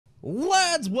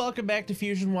Lads, welcome back to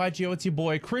Fusion YGO. It's your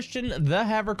boy Christian, the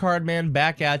Haver Card Man,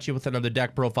 back at you with another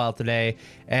deck profile today.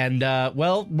 And,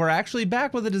 well, we're actually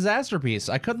back with a Disasterpiece.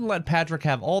 I couldn't let Patrick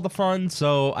have all the fun,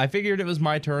 so I figured it was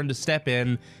my turn to step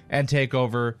in and take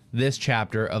over this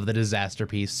chapter of the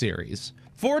Disasterpiece series.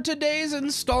 For today's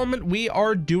installment, we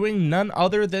are doing none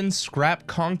other than Scrap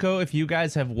Conco. If you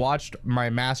guys have watched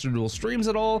my Master Duel streams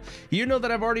at all, you know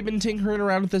that I've already been tinkering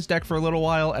around with this deck for a little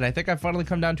while, and I think I've finally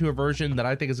come down to a version that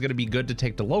I think is going to be good to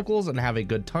take to locals and have a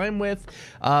good time with.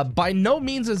 By no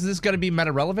means is this going to be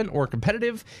meta relevant or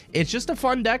competitive. It's just a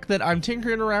fun deck that I'm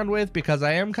tinkering around with because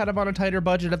I am kind of on a tighter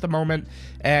budget at the moment,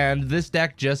 and this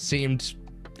deck just seemed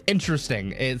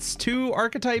interesting. It's two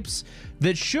archetypes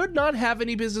that should not have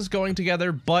any business going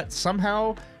together, but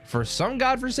somehow, for some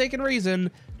godforsaken reason,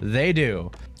 they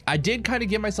do. I did kind of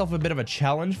give myself a bit of a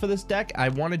challenge for this deck. I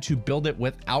wanted to build it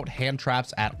without hand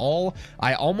traps at all.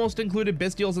 I almost included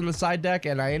Bestials in the side deck,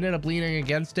 and I ended up leaning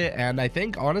against it, and I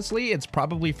think, honestly, it's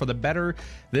probably for the better.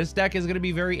 This deck is going to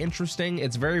be very interesting.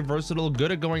 It's very versatile,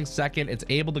 good at going second. It's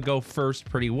able to go first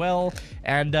pretty well,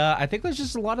 and I think there's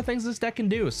just a lot of things this deck can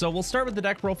do. So we'll start with the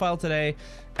deck profile today,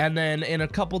 and then in a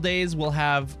couple days, we'll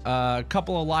have a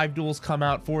couple of live duels come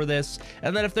out for this,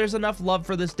 and then if there's enough love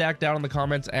for this deck down in the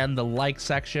comments and the like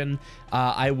section,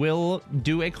 I will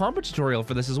do a combo tutorial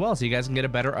for this as well, so you guys can get a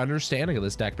better understanding of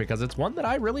this deck, because it's one that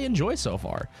I really enjoy so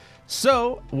far.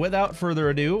 So without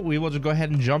further ado, we will just go ahead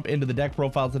and jump into the deck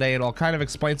profile today, and I'll kind of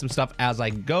explain some stuff as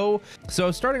I go.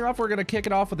 So starting off, we're going to kick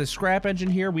it off with a Scrap Engine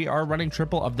here. We are running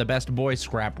triple of the best boy,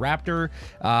 Scrap Raptor.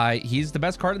 He's the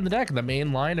best card in the deck, the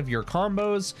main line of your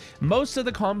combos. Most of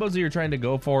the combos that you're trying to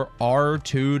go for are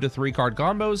 2 to 3 card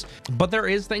combos, but there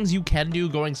is things you can do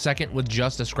going second with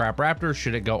just a Scrap Raptor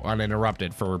should it go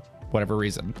uninterrupted for whatever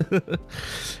reason.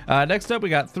 Next up, we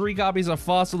got 3 copies of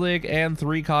Fossilig and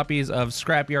 3 copies of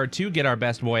Scrapyard to get our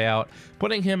best boy out,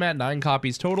 putting him at 9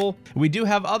 copies total. We do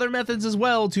have other methods as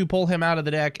well to pull him out of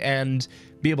the deck and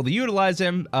be able to utilize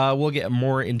him. We'll get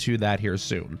more into that here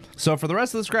soon. So for the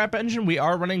rest of the Scrap Engine, we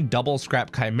are running double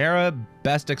Scrap Chimera,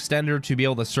 best extender to be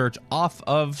able to search off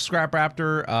of Scrap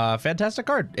Raptor. Fantastic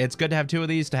card. It's good to have 2 of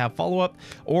these to have follow-up,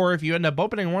 or if you end up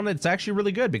opening one, it's actually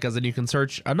really good because then you can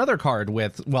search another card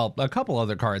with, well, a couple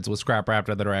other cards with Scrap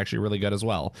Raptor that are actually really good as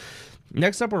well.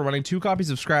 Next up, we're running 2 copies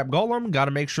of Scrap Golem. Got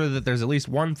to make sure that there's at least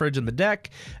 1 fridge in the deck.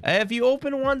 If you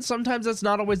open one, sometimes that's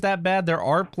not always that bad. There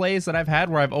are plays that I've had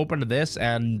where I've opened this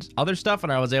and other stuff,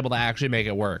 and I was able to actually make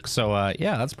it work. So,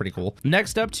 yeah, that's pretty cool.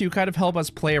 Next up, to kind of help us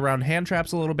play around hand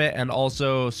traps a little bit and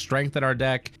also strengthen our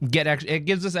deck, it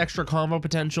gives us extra combo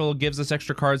potential, gives us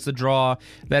extra cards to draw.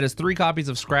 That is 3 copies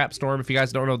of Scrap Storm. If you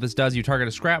guys don't know what this does, you target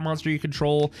a scrap monster you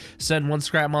control, send 1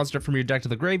 scrap monster from your deck to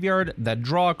the graveyard, then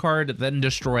draw a card, then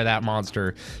destroy that monster.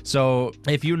 So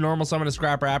if you normal summon a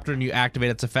Scrap Raptor and you activate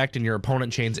its effect and your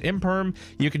opponent chains Imperm,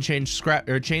 you can chain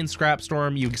Scrap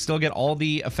Storm. You still get all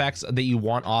the effects that you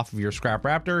want off of your Scrap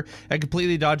Raptor and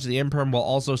completely dodge the Imperm while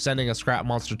also sending a scrap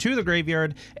monster to the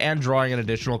graveyard and drawing an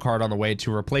additional card on the way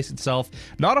to replace itself.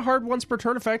 Not a hard once per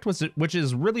turn effect, which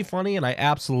is really funny, and I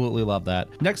absolutely love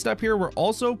that. Next up here, we're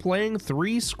also playing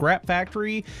 3 Scrap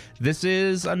Factory. This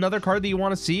is another card that you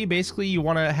want to see. Basically, you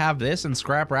want to have this and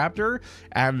Scrap Raptor,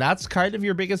 and that's kind of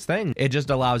your biggest thing. It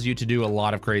just allows you to do a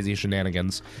lot of crazy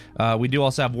shenanigans. We do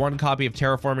also have 1 copy of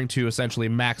Terraforming to essentially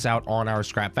max out on our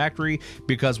Scrap Factory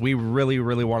because we really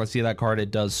want to see that card.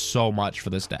 It does so much for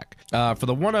this deck. For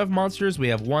the one-of monsters, we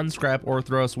have 1 Scrap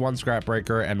Orthros, 1 Scrap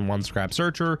Breaker, and 1 Scrap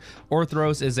Searcher.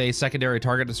 Orthros is a secondary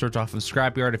target to search off of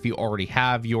Scrapyard if you already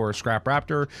have your Scrap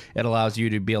Raptor. It allows you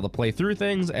to be able to play through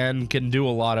things and can do a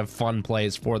lot of fun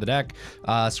plays for the deck.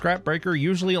 Scrap Breaker,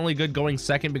 usually only good going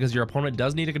second because your opponent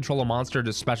does need to control a monster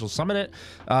to special summon it.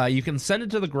 You can send it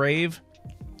to the grave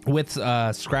with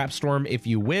Scrap Storm if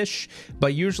you wish,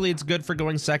 but usually it's good for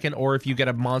going second, or if you get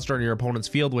a monster in your opponent's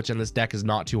field, which in this deck is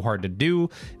not too hard to do,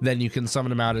 then you can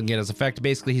summon him out and get his effect.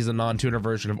 Basically, he's a non-tuner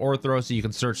version of Orthros, so you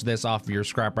can search this off of your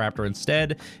Scrap Raptor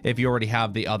instead if you already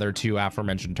have the other 2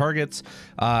 aforementioned targets.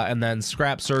 And then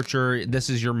Scrap Searcher,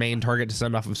 this is your main target to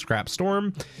send off of Scrap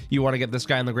Storm. You want to get this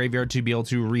guy in the graveyard to be able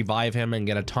to revive him and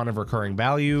get a ton of recurring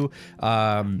value.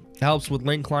 Helps with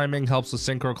link climbing, helps with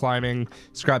synchro climbing.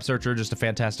 Scrap Searcher, just a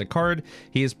fantastic card.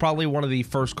 He is probably one of the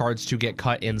first cards to get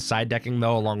cut in side decking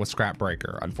though, along with Scrap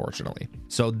Breaker, unfortunately.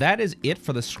 So that is it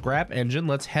for the Scrap Engine.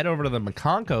 Let's head over to the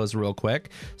Makonkos real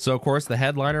quick. So of course, the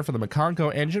headliner for the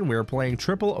Makonko engine, we're playing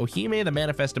triple Ohime, the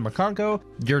Manifested Makonko.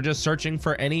 You're just searching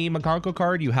for any Makonko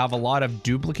card. You have a lot of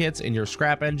duplicates in your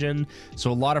Scrap Engine,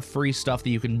 so a lot of free stuff that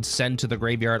you can send to the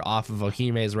graveyard off of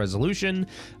Ohime's resolution.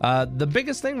 The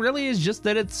biggest thing really is just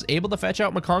that it's able to fetch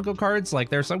out Makonko cards. Like,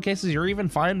 there are some cases you're even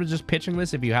fine with just pitching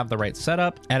this if if you have the right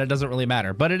setup, and it doesn't really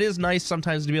matter. But it is nice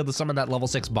sometimes to be able to summon that level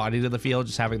 6 body to the field,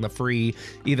 just having the free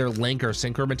either Link or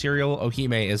Synchro material.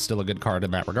 Ohime is still a good card in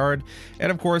that regard.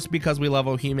 And of course, because we love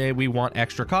Ohime, we want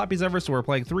extra copies of her, so we're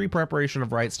playing 3 Preparation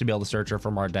of Rites to be able to search her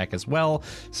from our deck as well.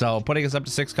 So putting us up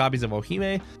to 6 copies of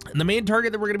Ohime. And the main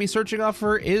target that we're going to be searching off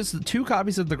for is 2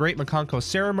 copies of the Great Makanko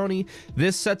Ceremony.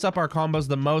 This sets up our combos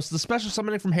the most. The special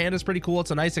summoning from hand is pretty cool.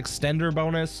 It's a nice extender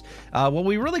bonus. What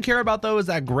we really care about though is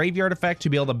that graveyard effect, to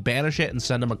be able to banish it and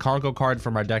send a Makanko card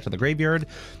from our deck to the graveyard.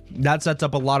 That sets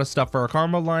up a lot of stuff for our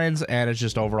combo lines, and it's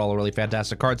just overall a really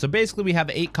fantastic card. So basically we have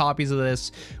 8 copies of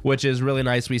this, which is really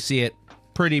nice. We see it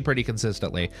pretty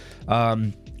consistently.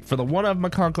 For the 1 of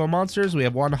Makanko monsters, we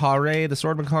have 1 Hare, the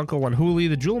Sword Makanko, 1 Huli,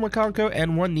 the Jewel Makanko,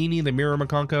 and 1 Nini, the Mirror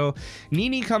Makanko.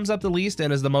 Nini comes up the least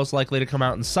and is the most likely to come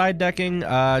out in side decking.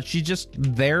 She's just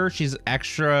there. She's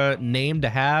extra name to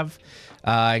have.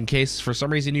 In case for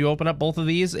some reason you open up both of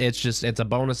these, it's a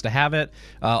bonus to have it.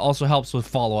 Also helps with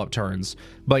follow-up turns.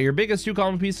 But your biggest 2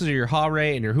 combo pieces are your Hare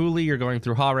and your Huli. You're going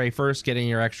through Hare first, getting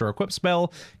your extra equip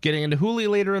spell, getting into Huli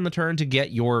later in the turn to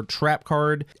get your trap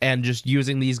card, and just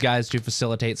using these guys to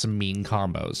facilitate some mean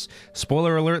combos.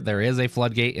 Spoiler alert, there is a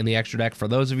floodgate in the extra deck. For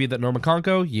those of you that know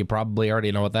Makanko, you probably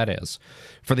already know what that is.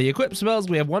 For the equip spells,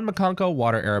 we have 1 Makanko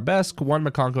Water Arabesque, 1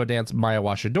 Makanko Dance Maya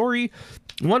Washidori,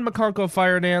 1 Makanko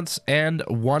Fire Dance, and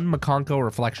 1 Makanko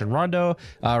Reflection Rondo.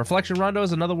 Reflection Rondo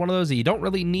is another one of those that you don't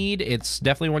really need. It's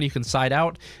definitely one you can side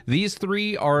out. These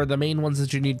 3 are the main ones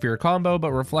that you need for your combo,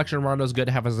 but Reflection Rondo is good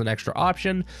to have as an extra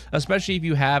option, especially if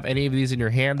you have any of these in your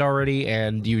hand already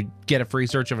and you get a free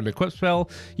search of an equip spell.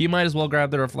 You might as well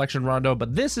grab the Reflection Rondo,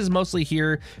 but this is mostly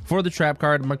here for the trap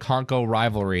card Makanko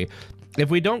Rivalry. If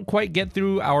we don't quite get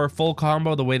through our full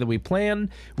combo the way that we plan,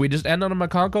 we just end on a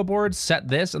Makanko board, set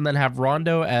this, and then have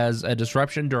Rondo as a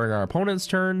disruption during our opponent's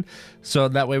turn, so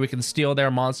that way we can steal their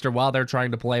monster while they're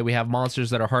trying to play. We have monsters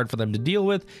that are hard for them to deal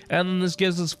with, and then this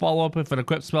gives us follow-up. If an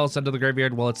equip spell is sent to the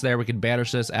graveyard while it's there, we can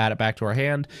banish this, add it back to our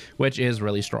hand, which is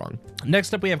really strong.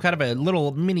 Next up, we have kind of a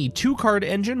little mini 2-card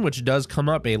engine, which does come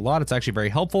up a lot. It's actually very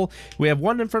helpful. We have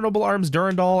 1 Infernoble Arms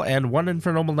Durandal and 1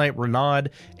 Infernoble Knight Renaud.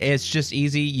 It's just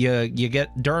easy. You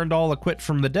get Durandal equipped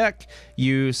from the deck,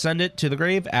 you send it to the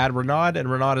grave, add Renaud,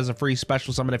 and Renaud is a free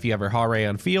special summon if you have your Hare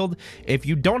on field. If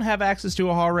you don't have access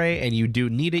to a Hare and you do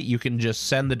need it, you can just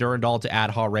send the Durandal to add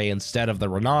Hare instead of the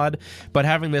Renaud. But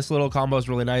having this little combo is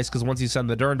really nice, because once you send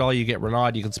the Durandal, you get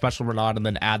Renaud, you can special Renaud and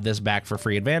then add this back for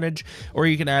free advantage, or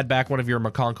you can add back one of your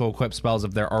Makanko equipped spells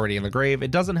if they're already in the grave.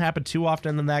 It doesn't happen too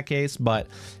often in that case, but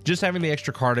just having the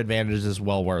extra card advantage is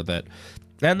well worth it.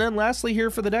 And then lastly here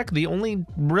for the deck, the only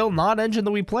real non-engine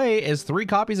that we play is 3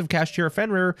 copies of Kashtira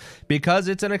Fenrir, because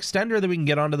it's an extender that we can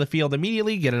get onto the field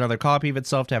immediately, get another copy of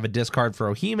itself to have a discard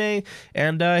for Ohime,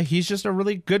 and he's just a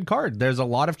really good card. There's a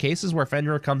lot of cases where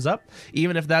Fenrir comes up.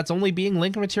 Even if that's only being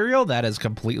Link material, that is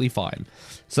completely fine.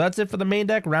 So that's it for the main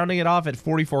deck, rounding it off at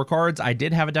 44 cards. I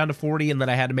did have it down to 40, and then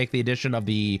I had to make the addition of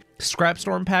the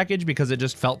Scrapstorm package because it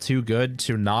just felt too good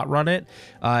to not run it.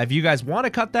 If you guys want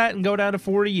to cut that and go down to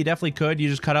 40, you definitely could.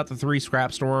 You just cut out the 3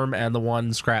 Scrapstorm and the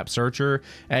 1 Scrap Searcher,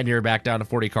 and you're back down to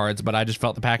 40 cards, but I just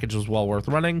felt the package was well worth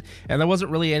running, and there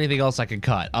wasn't really anything else I could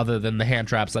cut other than the hand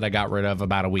traps that I got rid of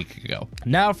about a week ago.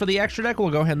 Now for the extra deck, we'll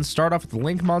go ahead and start off with the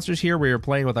Link monsters here. We are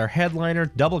playing with our headliner,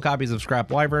 double copies of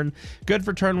Scrap Wyvern, good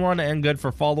for turn 1 and good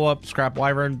for follow-up. Scrap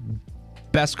Wyvern,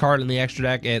 best card in the extra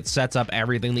deck. It sets up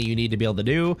everything that you need to be able to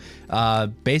do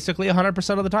basically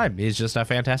 100% of the time. He's just a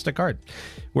fantastic card.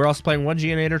 We're also playing 1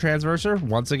 Geonator Transverser.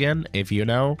 Once again, if you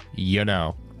know, you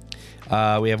know.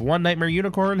 We have 1 Nightmare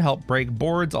Unicorn, help break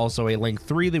boards, also a Link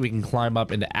 3 that we can climb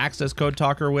up into Access Code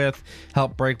Talker with,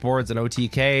 help break boards and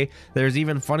OTK. There's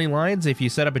even funny lines. If you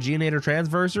set up a Geonator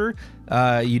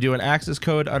Transverser, you do an Access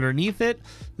Code underneath it,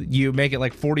 you make it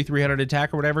like 4300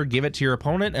 attack or whatever, give it to your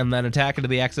opponent, and then attack into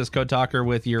the Access Code Talker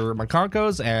with your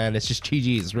Makankos, and it's just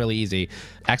GG's. It's really easy.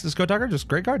 Access Code Talker, just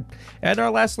great card. And our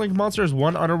last Link monster is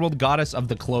 1 Underworld Goddess of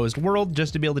the Closed World,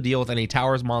 just to be able to deal with any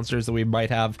towers monsters that we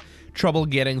might have trouble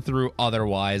getting through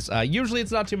otherwise. Usually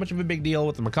it's not too much of a big deal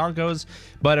with the Makankos,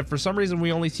 but if for some reason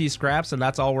we only see scraps and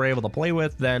that's all we're able to play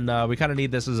with, then we kind of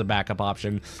need this as a backup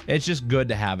option. It's just good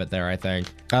to have it there, I think.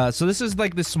 So this is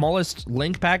like the smallest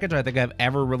Link package I think I've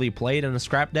ever really played in a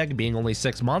scrap deck, being only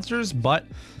 6 monsters, but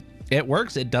it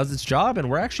works, it does its job, and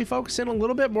we're actually focusing a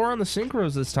little bit more on the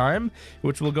synchros this time,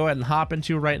 which we'll go ahead and hop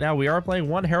into right now. We are playing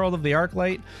 1 Herald of the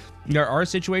Arclight. There are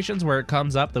situations where it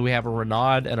comes up that we have a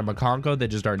Renaud and a Makonko that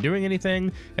just aren't doing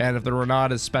anything, and if the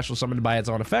Renaud is special summoned by its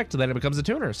own effect, then it becomes a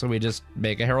tuner. So we just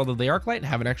make a Herald of the Arclight and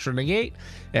have an extra negate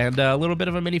and a little bit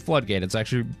of a mini floodgate. It's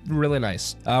actually really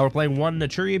nice. We're playing one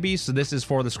Disasterpiece, so this is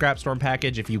for the Scrapstorm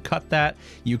package. If you cut that,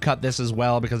 you cut this as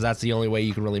well, because that's the only way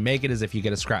you can really make it, is if you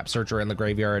get a Scrap Searcher in the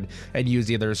graveyard and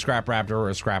use either a Scrap Raptor or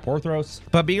a Scrap Orthros.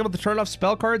 But being able to turn off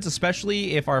spell cards,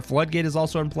 especially if our Floodgate is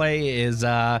also in play, is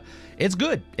it's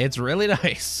good. It's really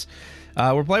nice.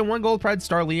 We're playing one Gold Pride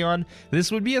Star Leon.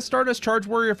 This would be a Stardust Charge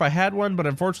Warrior if I had one, but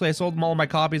unfortunately I sold all my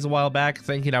copies a while back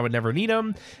thinking I would never need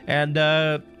them.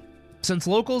 And since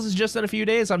locals is just in a few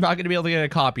days, I'm not going to be able to get a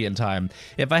copy in time.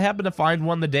 If I happen to find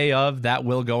one the day of, that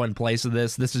will go in place of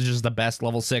this. This is just the best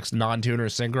level 6 non-tuner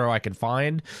synchro I can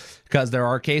find, because there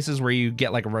are cases where you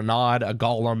get like a Renaud, a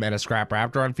Golem, and a Scrap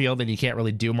Raptor on field, and you can't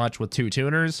really do much with 2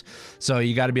 tuners. So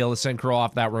you got to be able to synchro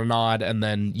off that Renaud and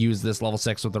then use this level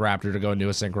 6 with the Raptor to go into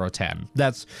a synchro 10.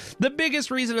 That's the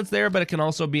biggest reason it's there, but it can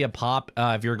also be a pop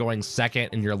if you're going second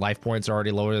and your life points are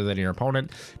already lower than your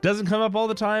opponent. Doesn't come up all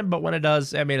the time, but when it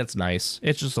does, I mean, it's nice.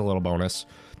 It's just a little bonus.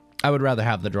 I would rather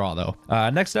have the draw, though.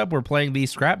 Next up, we're playing the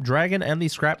Scrap Dragon and the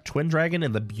Scrap Twin Dragon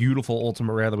in the beautiful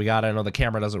Ultimate Rare that we got. I know the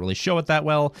camera doesn't really show it that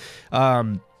well,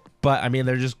 but I mean,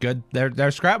 they're just good.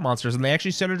 They're scrap monsters, and they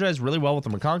actually synergize really well with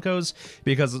the Makonkos,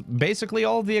 because basically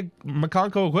all of the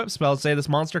Makonko equip spells say this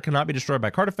monster cannot be destroyed by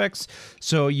card effects.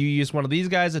 So you use one of these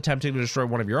guys attempting to destroy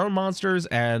one of your own monsters,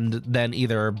 and then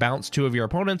either bounce 2 of your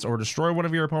opponents or destroy one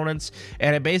of your opponents,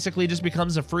 and it basically just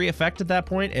becomes a free effect at that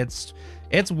point.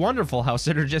 It's wonderful how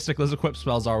synergistic those equip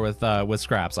spells are with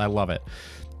scraps. I love it.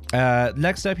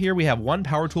 Next up here, we have one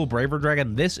Power Tool Braver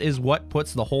Dragon. This is what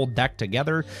puts the whole deck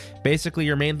together. Basically,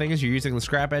 your main thing is you're using the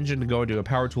Scrap Engine to go into a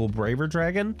Power Tool Braver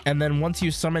Dragon, and then once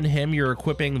you summon him, you're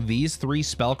equipping these 3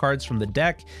 spell cards from the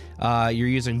deck. You're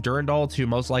using Durandal to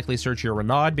most likely search your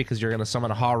Renaud, because you're going to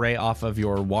summon a Ha-Ray off of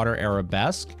your Water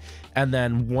Arabesque. And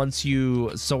then once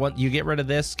you get rid of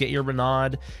this, get your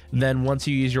Renaud, then once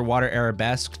you use your Water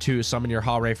Arabesque to summon your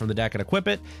Ha-Ray from the deck and equip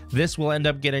it, this will end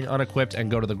up getting unequipped and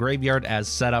go to the graveyard as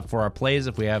set up for our plays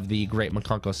if we have the Great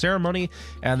Makonko Ceremony.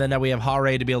 And then now we have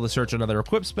Ha-Ray to be able to search another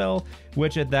equip spell,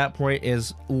 which at that point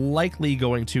is likely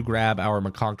going to grab our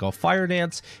Makonko Fire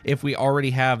Dance. If we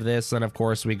already have this, then of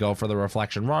course we go for the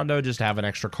Reflection Rondo, just to have an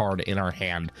extra card in our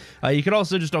hand. You could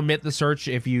also just omit the search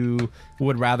if you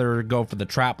would rather go for the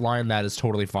trap line. That is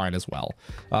totally fine as well.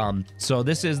 So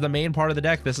this is the main part of the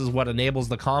deck. This is what enables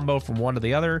the combo from one to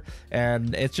the other,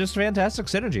 and it's just fantastic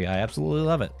synergy. I absolutely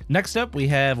love it. Next up, we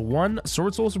have one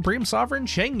Sword Soul Supreme Sovereign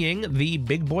Chengying, the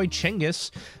big boy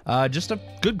Chengus. Just a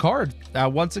good card.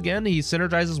 Once again, he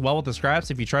synergizes well with the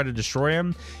scraps. If you try to destroy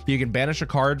him, you can banish a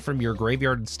card from your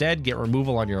graveyard instead, get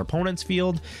removal on your opponent's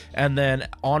field, and then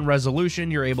on resolution,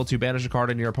 you're able to banish a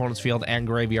card in your opponent's field and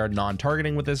graveyard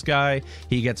non-targeting with this guy.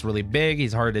 He gets really big,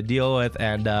 he's hard to deal with,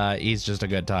 and he's just a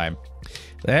good time.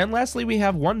 And lastly, we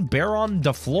have one Baron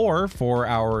de Flor for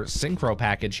our Synchro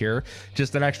package here.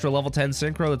 Just an extra level 10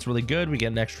 Synchro that's really good. We get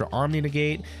an extra Omni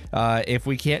Negate. If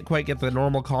we can't quite get the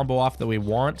normal combo off that we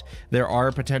want, there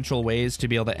are potential ways to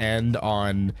be able to end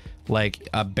on like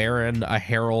a Baron, a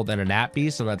Herald, and a Nat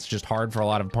Beast, so that's just hard for a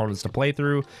lot of opponents to play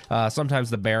through.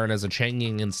 Sometimes the Baron is a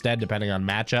Chengying instead, depending on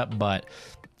matchup, but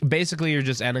basically you're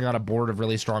just ending on a board of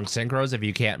really strong synchros if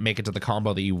you can't make it to the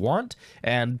combo that you want,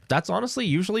 and that's honestly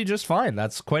usually just fine.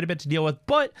 That's quite a bit to deal with,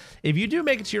 but if you do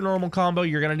make it to your normal combo,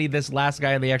 you're going to need this last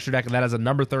guy in the extra deck, and that is a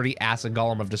number 30 Acid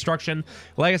Golem of Destruction.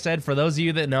 Like I said, for those of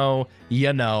you that know,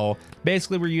 you know.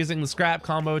 Basically, we're using the scrap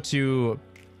combo to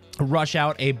rush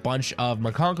out a bunch of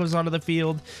Makonkos onto the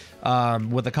field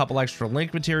with a couple extra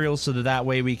link materials, so that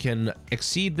way we can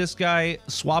exceed this guy,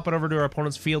 swap it over to our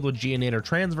opponent's field with Geonator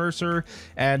Transverser,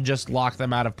 and just lock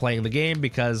them out of playing the game,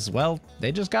 because, well,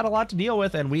 they just got a lot to deal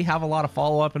with, and we have a lot of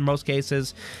follow-up in most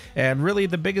cases. And really,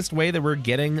 the biggest way that we're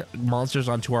getting monsters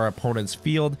onto our opponent's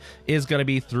field is going to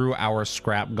be through our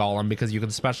Scrap Golem, because you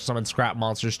can special summon Scrap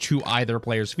monsters to either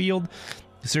player's field.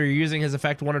 So you're using his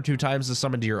effect 1 or 2 times to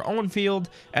summon to your own field,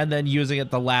 and then using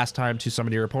it the last time to summon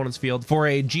to your opponent's field for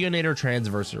a Geonator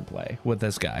Transverser play with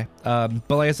this guy. But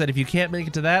like I said, if you can't make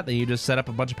it to that, then you just set up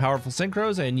a bunch of powerful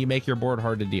synchros and you make your board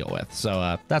hard to deal with.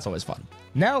 So that's always fun.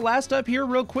 Now, last up here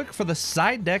real quick for the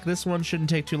side deck. This one shouldn't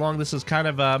take too long. This is kind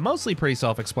of mostly pretty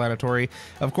self-explanatory.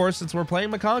 Of course, since we're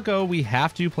playing Makonko, we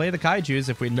have to play the Kaijus.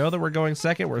 If we know that we're going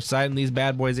second, we're siding these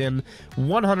bad boys in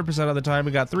 100% of the time.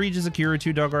 We got 3 Jizakuru,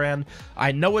 2 Dogoran.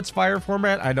 I know it's fire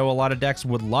format. I know a lot of decks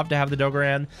would love to have the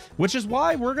Dogoran, which is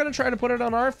why we're going to try to put it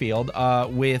on our field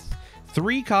with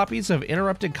 3 copies of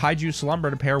Interrupted Kaiju Slumber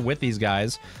to pair with these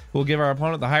guys. We'll give our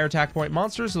opponent the higher attack point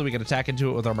monster so that we can attack into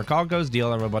it with our Makonkos,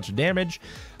 deal them a bunch of damage.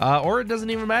 Or it doesn't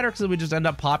even matter because we just end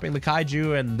up popping the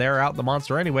Kaiju and they're out the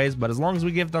monster anyways. But as long as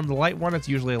we give them the light one, it's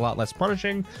usually a lot less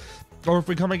punishing. Or if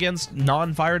we come against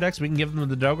non-fire decks, we can give them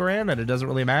the Dogoran and it doesn't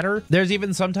really matter. There's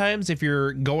even sometimes if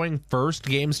you're going first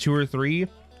games 2 or 3,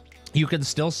 you can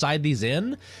still side these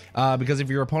in because if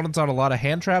your opponent's on a lot of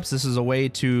hand traps, this is a way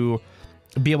to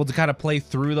be able to kind of play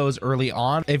through those early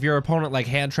on. If your opponent like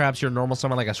hand traps your normal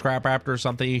summon like a Scrap Raptor or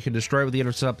something, you can destroy with the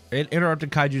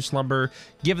Interrupted Kaiju Slumber,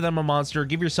 give them a monster,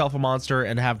 give yourself a monster,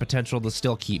 and have potential to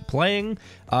still keep playing.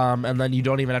 And then you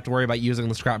don't even have to worry about using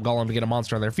the Scrap Golem to get a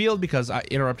monster on their field because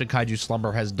Interrupted Kaiju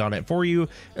Slumber has done it for you.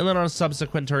 And then on a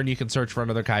subsequent turn, you can search for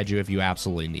another Kaiju if you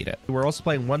absolutely need it. We're also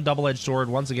playing one double-edged sword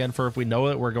once again for if we know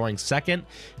that we're going second,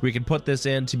 we can put this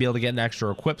in to be able to get an extra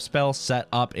equip spell set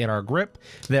up in our grip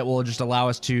that will just allow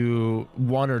us to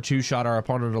 1 or 2 shot our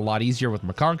opponent a lot easier with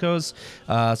Makonkos.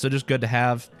 So just good to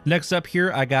have. Next up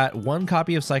here, I got 1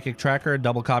 copy of Psychic Tracker,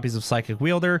 double copies of Psychic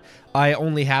Wielder. I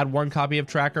only had 1 copy of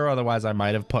Tracker, otherwise I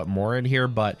might have put more in here,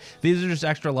 but these are just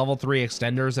extra level 3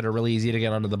 extenders that are really easy to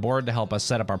get onto the board to help us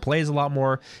set up our plays a lot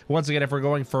more. Once again, if we're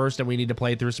going first and we need to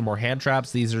play through some more hand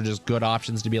traps, these are just good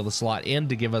options to be able to slot in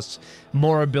to give us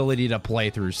more ability to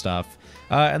play through stuff.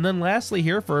 And then lastly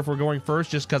here, for if we're going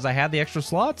first, just because I had the extra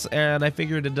slots and I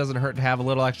figured it doesn't hurt to have a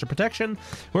little extra protection,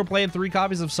 we're playing 3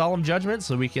 copies of Solemn Judgment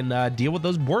so we can deal with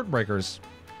those board breakers.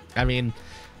 I mean,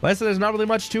 like I said, there's not really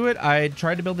much to it. I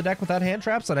tried to build a deck without hand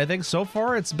traps, and I think so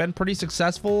far it's been pretty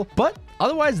successful. But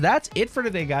otherwise, that's it for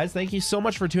today, guys. Thank you so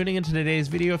much for tuning into today's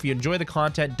video. If you enjoy the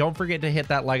content, don't forget to hit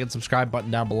that like and subscribe button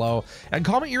down below. And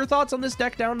comment your thoughts on this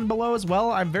deck down below as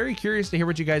well. I'm very curious to hear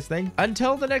what you guys think.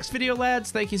 Until the next video, lads,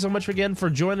 thank you so much again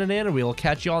for joining in, and we will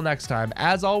catch you all next time.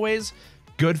 As always,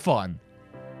 good fun.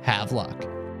 Have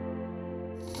luck.